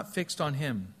 We're not fixed on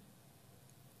Him.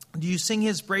 Do you sing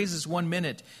His praises 1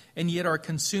 minute and yet are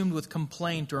consumed with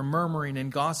complaint or murmuring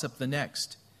and gossip the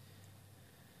next?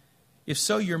 If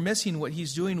so, you're missing what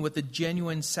He's doing with the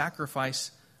genuine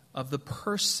sacrifice of the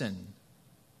person.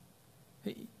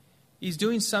 He's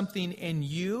doing something in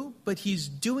you, but He's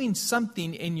doing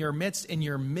something in your midst, and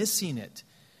you're missing it.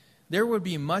 There would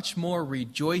be much more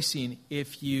rejoicing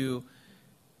if you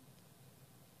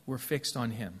were fixed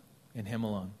on Him and Him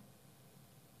alone.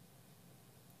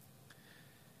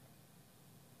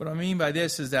 What I mean by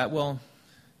this is that, well,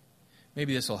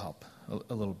 maybe this will help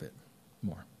a little bit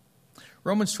more.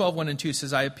 Romans 12:1-2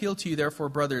 says, I appeal to you, therefore,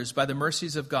 brothers, by the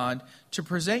mercies of God, to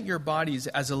present your bodies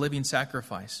as a living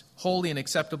sacrifice, holy and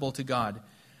acceptable to God,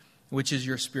 which is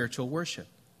your spiritual worship.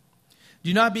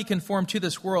 Do not be conformed to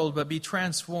this world, but be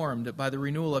transformed by the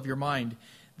renewal of your mind,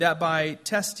 that by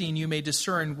testing you may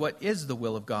discern what is the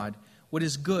will of God, what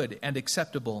is good and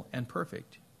acceptable and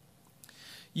perfect.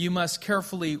 You must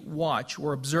carefully watch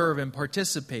or observe and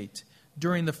participate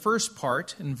during the first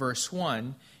part, in verse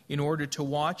 1, in order to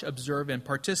watch, observe, and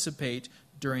participate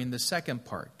during the second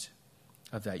part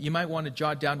of that. You might want to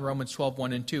jot down Romans 12,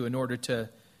 1 and 2 in order to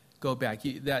go back.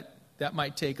 That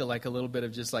might take a little bit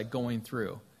of just going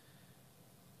through.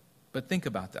 But think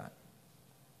about that.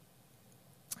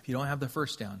 If you don't have the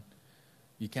first down,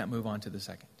 you can't move on to the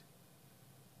second.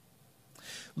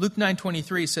 Luke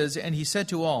 9:23 says, "And he said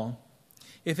to all,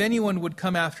 if anyone would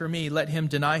come after me, let him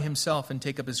deny himself and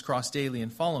take up his cross daily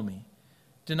and follow me,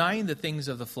 denying the things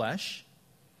of the flesh,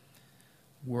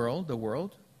 the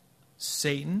world,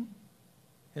 Satan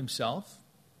himself."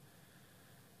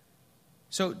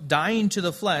 So dying to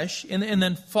the flesh and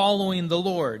then following the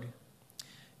Lord.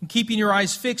 And keeping your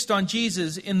eyes fixed on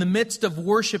Jesus in the midst of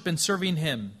worship and serving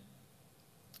him.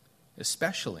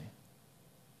 Especially.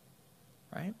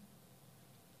 Right?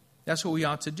 That's what we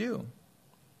ought to do.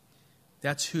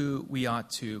 That's who we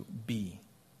ought to be.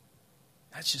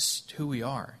 That's just who we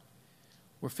are.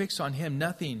 We're fixed on him.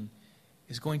 Nothing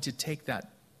is going to take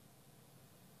that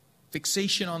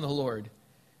fixation on the Lord,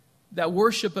 that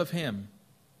worship of him.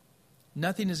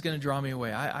 Nothing is going to draw me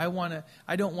away. I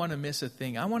don't want to miss a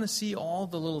thing. I want to see all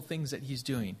the little things that he's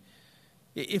doing.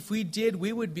 If we did,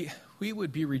 we would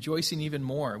be rejoicing even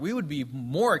more. We would be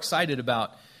more excited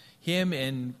about him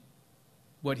and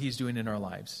what he's doing in our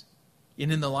lives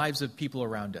and in the lives of people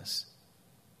around us.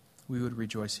 We would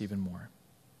rejoice even more.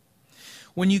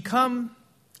 When you come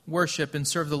worship and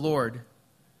serve the Lord,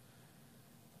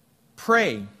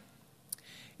 pray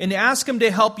and ask him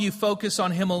to help you focus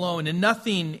on him alone and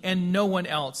nothing and no one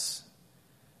else,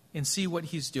 and see what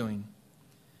he's doing.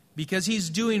 Because he's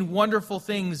doing wonderful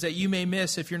things that you may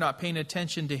miss if you're not paying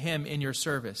attention to him in your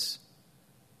service.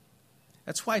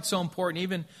 That's why it's so important.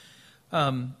 Even,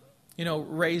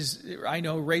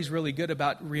 Ray's really good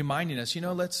about reminding us,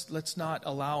 let's not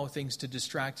allow things to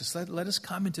distract us. Let us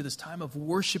come into this time of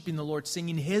worshiping the Lord,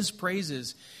 singing his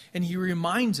praises. And he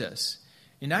reminds us.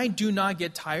 And I do not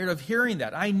get tired of hearing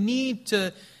that. I need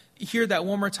to hear that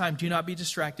one more time. Do not be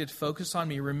distracted. Focus on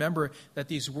me. Remember that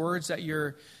these words that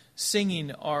you're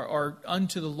singing are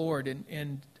unto the Lord.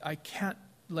 And I can't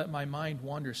let my mind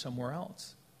wander somewhere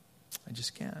else. I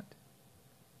just can't.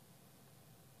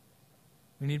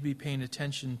 We need to be paying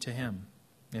attention to him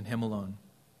and him alone.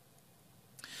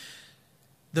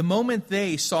 The moment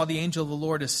they saw the angel of the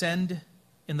Lord ascend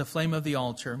in the flame of the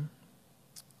altar,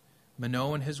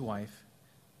 Manoah and his wife,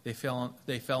 they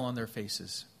fell on their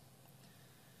faces.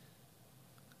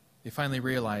 They finally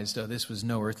realized, this was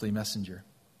no earthly messenger.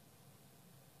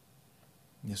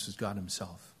 This was God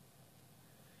himself.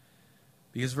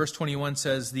 Because verse 21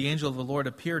 says, the angel of the Lord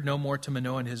appeared no more to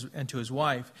Manoah and to his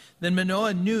wife. Then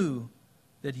Manoah knew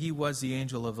that he was the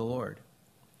angel of the Lord.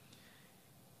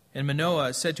 And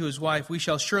Manoah said to his wife, we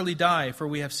shall surely die, for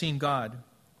we have seen God.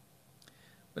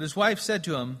 But his wife said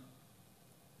to him,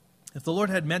 if the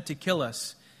Lord had meant to kill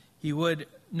us, he would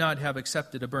not have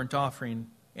accepted a burnt offering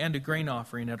and a grain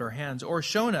offering at our hands, or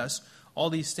shown us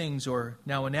all these things, or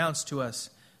now announced to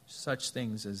us such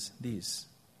things as these.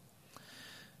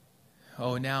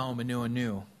 Oh, now Manoah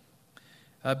knew,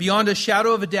 beyond a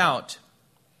shadow of a doubt,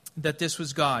 that this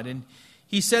was God. And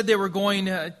he said they were going,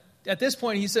 at this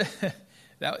point he said,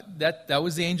 that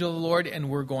was the angel of the Lord, and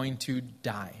we're going to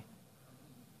die.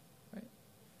 Right?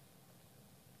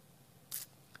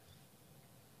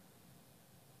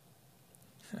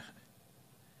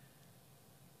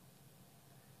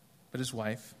 But his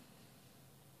wife,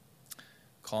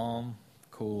 calm,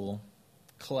 cool,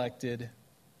 collected,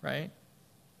 right?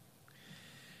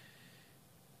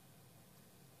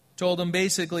 Told him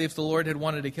basically if the Lord had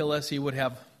wanted to kill us, he would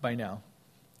have by now.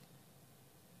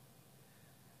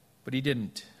 But he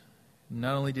didn't.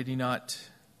 Not only did he not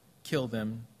kill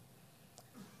them,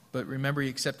 but remember, he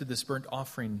accepted this burnt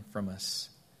offering from us.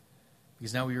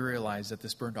 Because now we realize that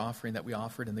this burnt offering that we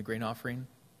offered and the grain offering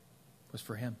was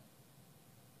for him.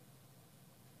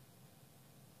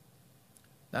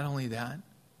 Not only that,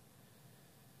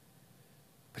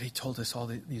 but he told us all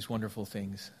these wonderful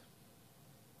things.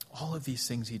 All of these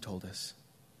things he told us.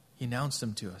 He announced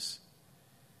them to us.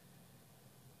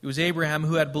 It was Abraham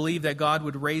who had believed that God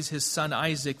would raise his son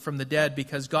Isaac from the dead,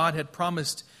 because God had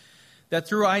promised that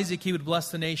through Isaac he would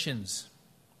bless the nations.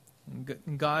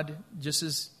 And God, just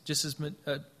as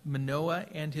Manoah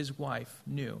and his wife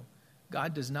knew,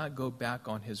 God does not go back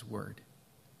on his word.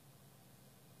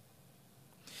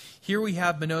 Here we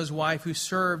have Manoah's wife, who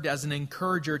served as an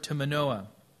encourager to Manoah.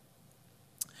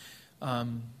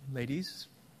 Ladies,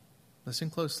 listen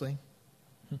closely.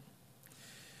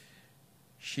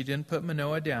 She didn't put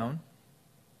Manoah down.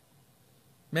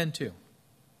 Men too,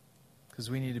 because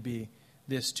we need to be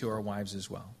this to our wives as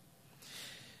well.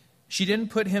 She didn't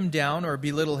put him down or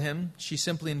belittle him. She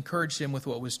simply encouraged him with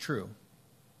what was true.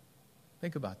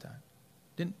 Think about that.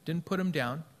 Didn't put him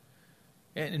down.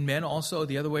 And men also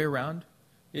the other way around.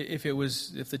 If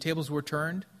the tables were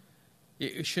turned,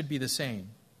 it should be the same.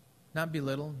 Not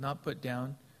belittle, not put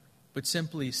down, but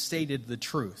simply stated the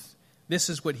truth. This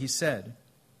is what he said.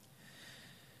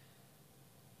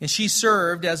 And she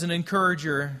served as an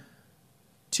encourager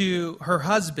to her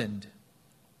husband.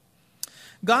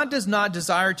 God does not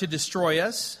desire to destroy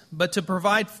us, but to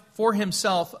provide for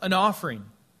himself an offering,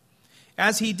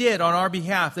 as he did on our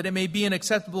behalf, that it may be an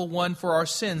acceptable one for our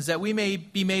sins, that we may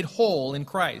be made whole in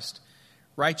Christ,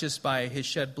 righteous by his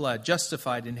shed blood,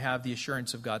 justified and have the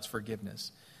assurance of God's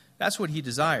forgiveness. That's what he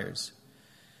desires.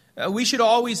 We should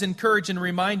always encourage and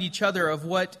remind each other of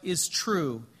what is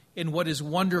true and what is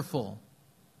wonderful.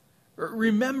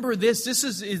 Remember this.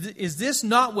 Is this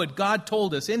not what God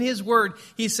told us? In his word,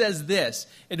 he says this,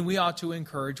 and we ought to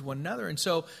encourage one another. And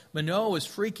so Manoah was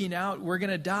freaking out. We're going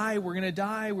to die. We're going to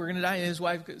die. We're going to die. And his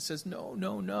wife says, no,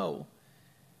 no, no.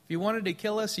 If he wanted to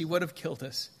kill us, he would have killed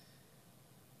us.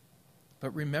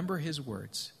 But remember his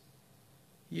words.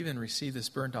 He even received this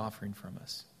burnt offering from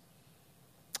us.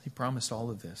 He promised all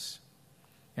of this.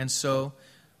 And so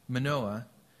Manoah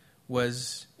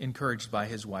was encouraged by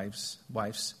his wife's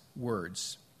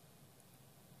words.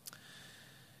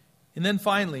 And then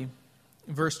finally,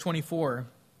 verse 24,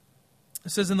 it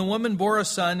says, "And the woman bore a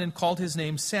son and called his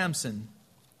name Samson.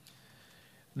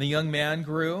 And the young man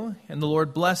grew, and the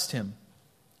Lord blessed him.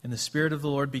 And the Spirit of the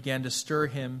Lord began to stir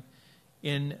him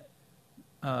in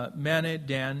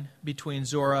Manadan between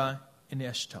Zorah and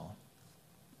Eshtaol."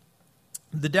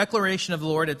 The declaration of the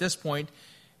Lord at this point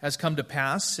has come to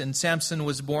pass, and Samson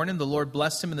was born, and the Lord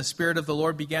blessed him, and the Spirit of the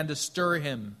Lord began to stir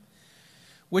him.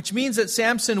 Which means that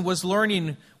Samson was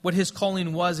learning what his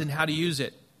calling was and how to use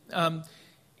it.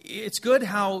 It's good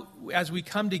how, as we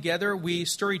come together, we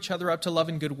stir each other up to love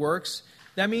and good works.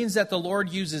 That means that the Lord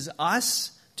uses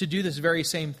us to do this very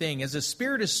same thing. As the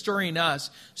Spirit is stirring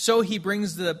us, so he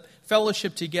brings the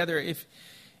fellowship together. If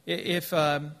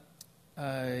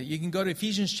you can go to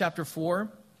Ephesians chapter 4,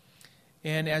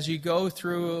 and as you go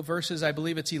through verses, I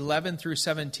believe it's 11 through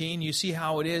 17, you see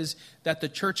how it is that the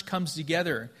church comes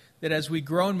together, that as we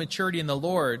grow in maturity in the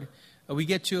Lord, we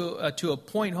get to a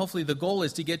point, hopefully the goal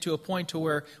is to get to a point to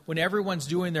where when everyone's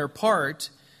doing their part,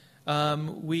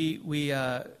 we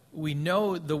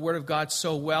know the Word of God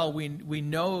so well, we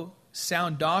know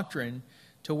sound doctrine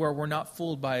to where we're not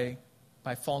fooled by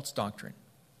false doctrine.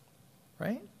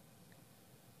 Right?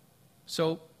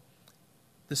 So,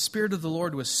 the Spirit of the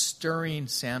Lord was stirring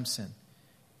Samson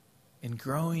and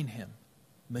growing him,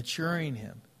 maturing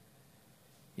him.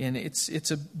 And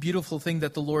it's a beautiful thing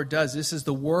that the Lord does. This is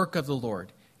the work of the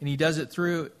Lord. And he does it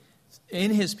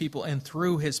in his people and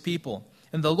through his people.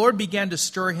 And the Lord began to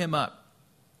stir him up.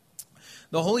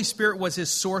 The Holy Spirit was his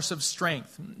source of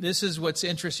strength. This is what's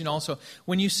interesting also.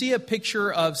 When you see a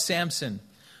picture of Samson,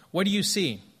 what do you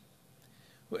see?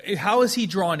 How is he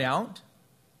drawn out?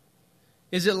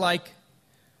 Is it like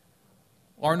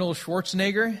Arnold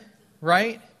Schwarzenegger,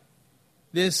 right?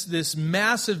 This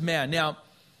massive man. Now,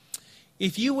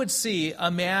 if you would see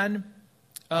a man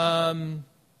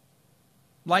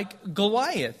like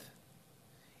Goliath,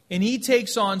 and he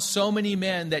takes on so many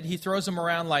men that he throws them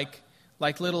around like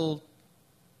little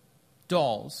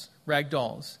dolls, rag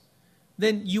dolls,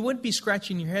 then you wouldn't be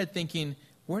scratching your head thinking,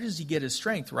 where does he get his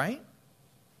strength, right?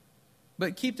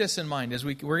 But keep this in mind as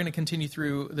we're going to continue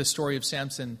through the story of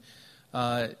Samson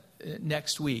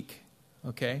next week,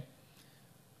 okay?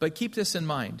 But keep this in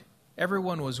mind.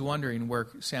 Everyone was wondering where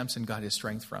Samson got his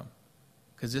strength from,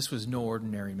 because this was no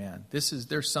ordinary man.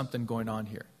 There's something going on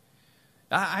here.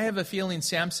 I have a feeling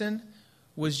Samson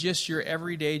was just your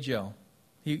everyday Joe.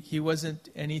 He wasn't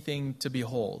anything to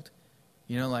behold.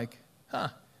 You know, like,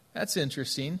 that's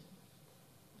interesting.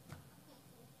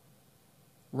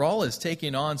 Raul is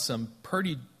taking on some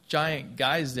pretty giant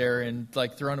guys there and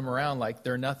like throwing them around like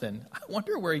they're nothing. I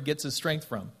wonder where he gets his strength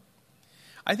from.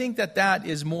 I think that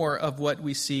is more of what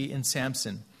we see in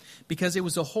Samson, because it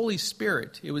was the Holy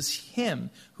Spirit. It was him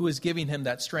who was giving him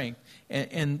that strength.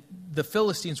 And the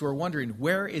Philistines were wondering,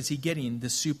 where is he getting the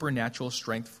supernatural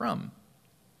strength from?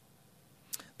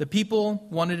 The people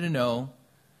wanted to know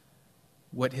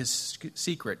what his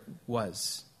secret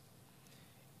was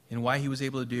and why he was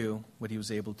able to do what he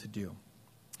was able to do.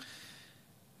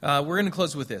 We're going to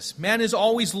close with this. Man is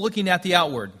always looking at the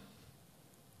outward,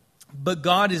 but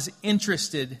God is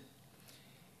interested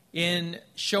in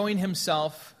showing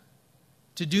himself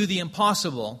to do the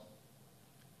impossible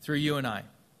through you and I.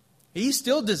 He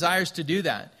still desires to do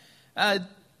that.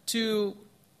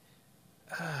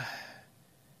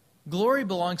 Glory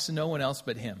belongs to no one else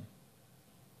but him.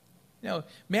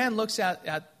 Man looks at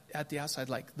the outside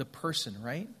like the person,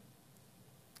 right?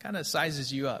 Kind of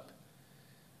sizes you up.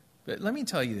 But let me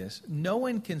tell you this. No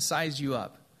one can size you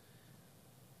up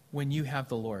when you have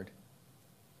the Lord.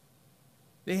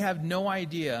 They have no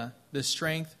idea the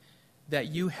strength that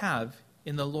you have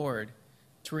in the Lord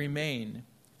to remain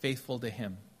faithful to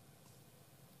him.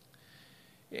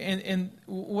 And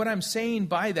what I'm saying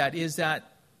by that is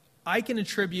that I can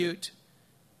attribute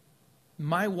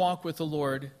my walk with the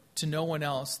Lord to no one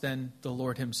else than the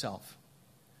Lord himself,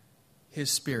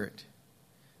 his Spirit.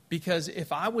 Because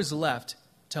if I was left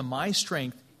to my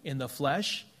strength in the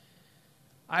flesh,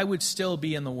 I would still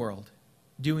be in the world,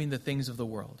 doing the things of the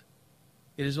world.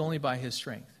 It is only by his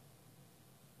strength.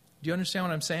 Do you understand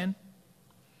what I'm saying?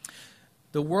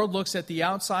 The world looks at the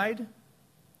outside,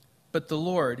 but the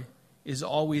Lord is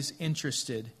always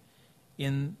interested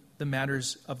in the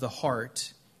matters of the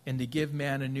heart, and to give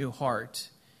man a new heart,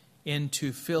 and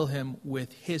to fill him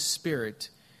with his Spirit,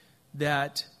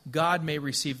 that God may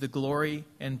receive the glory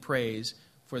and praise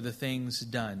for the things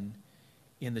done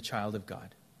in the child of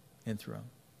God and through him.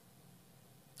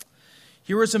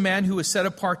 Here was a man who was set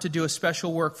apart to do a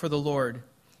special work for the Lord,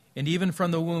 and even from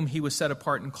the womb he was set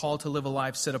apart and called to live a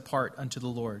life set apart unto the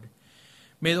Lord.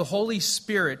 May the Holy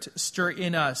Spirit stir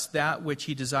in us that which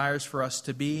he desires for us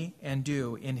to be and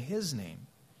do in his name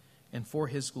and for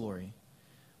his glory,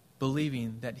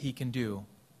 believing that he can do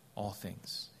all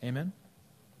things. Amen.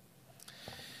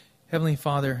 Heavenly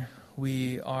Father,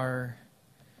 we are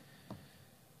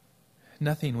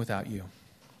nothing without you.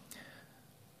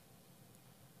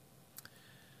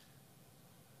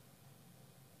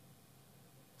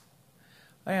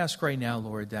 I ask right now,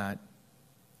 Lord, that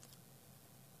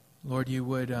Lord, you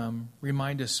would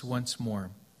remind us once more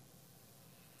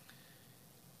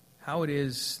how it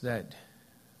is that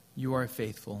you are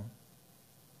faithful,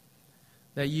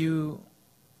 that you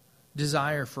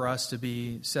desire for us to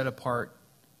be set apart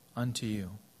unto you,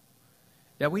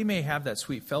 that we may have that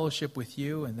sweet fellowship with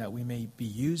you and that we may be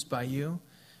used by you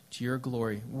to your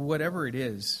glory, whatever it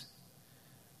is.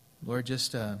 Lord,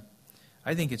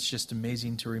 I think it's just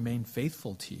amazing to remain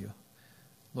faithful to you.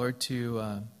 Lord,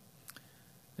 to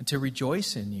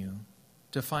rejoice in you,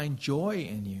 to find joy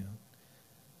in you,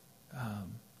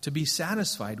 to be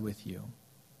satisfied with you.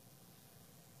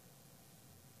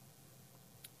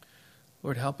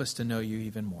 Lord, help us to know you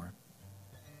even more.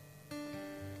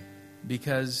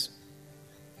 Because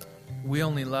we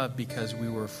only love because we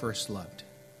were first loved.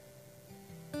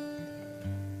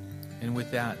 And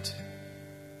with that,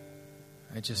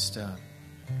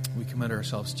 we commit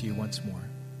ourselves to you once more.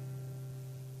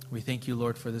 We thank you,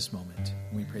 Lord, for this moment.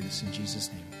 And we pray this in Jesus'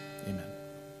 name. Amen.